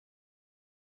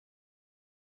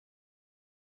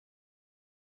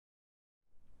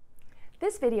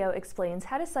This video explains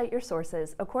how to cite your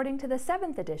sources according to the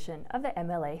 7th edition of the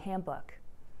MLA Handbook.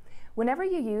 Whenever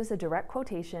you use a direct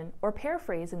quotation or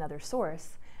paraphrase another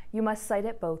source, you must cite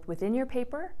it both within your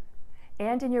paper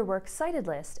and in your works cited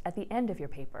list at the end of your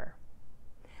paper.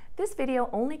 This video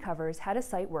only covers how to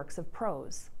cite works of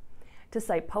prose. To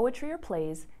cite poetry or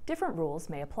plays, different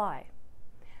rules may apply.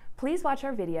 Please watch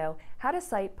our video, How to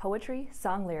Cite Poetry,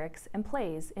 Song Lyrics, and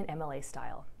Plays in MLA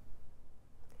Style.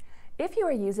 If you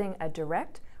are using a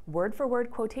direct,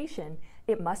 word-for-word quotation,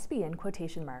 it must be in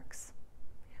quotation marks.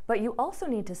 But you also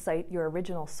need to cite your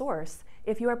original source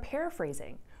if you are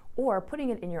paraphrasing or putting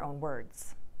it in your own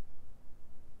words.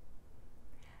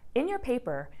 In your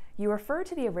paper, you refer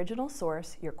to the original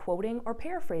source you're quoting or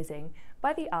paraphrasing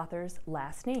by the author's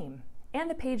last name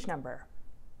and the page number.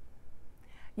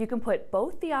 You can put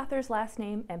both the author's last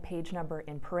name and page number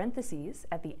in parentheses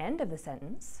at the end of the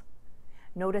sentence.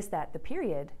 Notice that the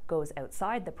period goes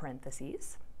outside the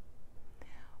parentheses.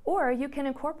 Or you can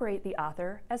incorporate the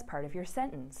author as part of your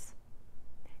sentence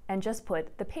and just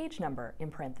put the page number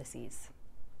in parentheses.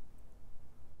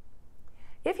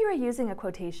 If you are using a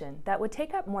quotation that would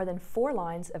take up more than 4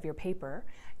 lines of your paper,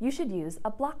 you should use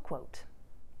a block quote.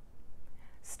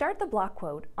 Start the block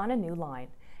quote on a new line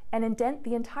and indent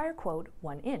the entire quote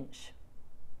 1 inch.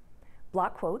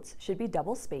 Block quotes should be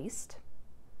double-spaced.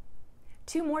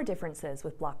 2 more differences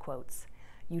with block quotes.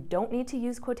 You don't need to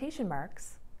use quotation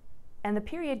marks, and the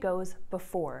period goes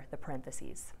before the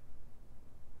parentheses.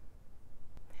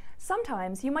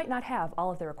 Sometimes you might not have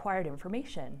all of the required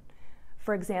information.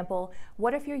 For example,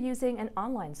 what if you're using an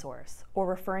online source or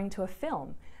referring to a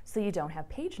film so you don't have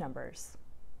page numbers?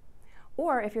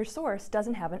 Or if your source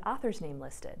doesn't have an author's name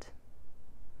listed.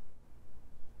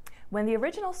 When the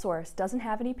original source doesn't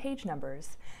have any page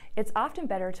numbers, it's often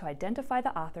better to identify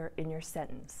the author in your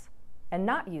sentence and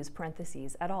not use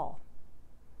parentheses at all.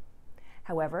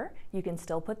 However, you can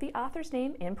still put the author's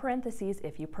name in parentheses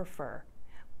if you prefer.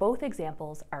 Both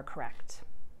examples are correct.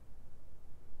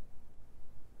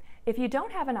 If you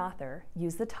don't have an author,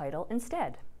 use the title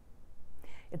instead.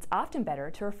 It's often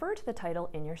better to refer to the title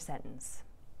in your sentence.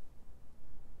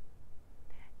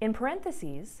 In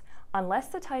parentheses, unless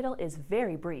the title is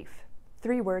very brief,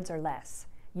 3 words or less,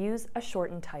 use a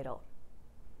shortened title.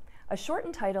 A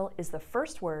shortened title is the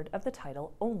first word of the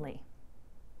title only.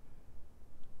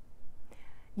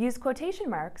 Use quotation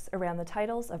marks around the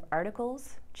titles of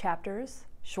articles, chapters,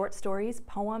 short stories,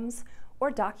 poems,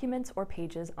 or documents or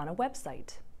pages on a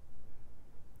website.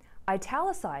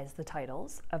 Italicize the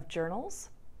titles of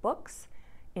journals, books,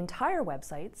 entire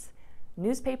websites,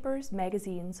 newspapers,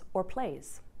 magazines, or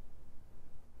plays.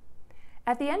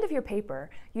 At the end of your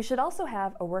paper, you should also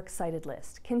have a works cited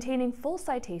list containing full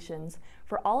citations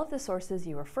for all of the sources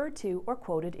you referred to or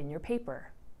quoted in your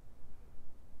paper.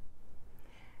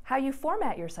 How you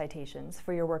format your citations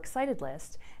for your works cited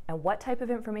list and what type of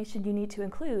information you need to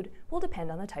include will depend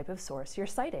on the type of source you're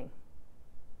citing.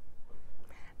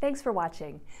 Thanks for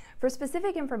watching. For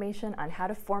specific information on how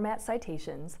to format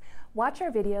citations, watch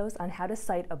our videos on how to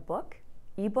cite a book,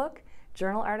 ebook,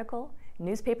 journal article,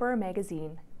 newspaper or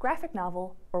magazine, graphic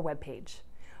novel, or web page.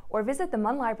 Or visit the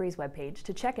MUN Library's webpage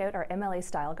to check out our MLA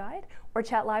Style Guide or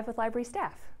chat live with library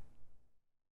staff.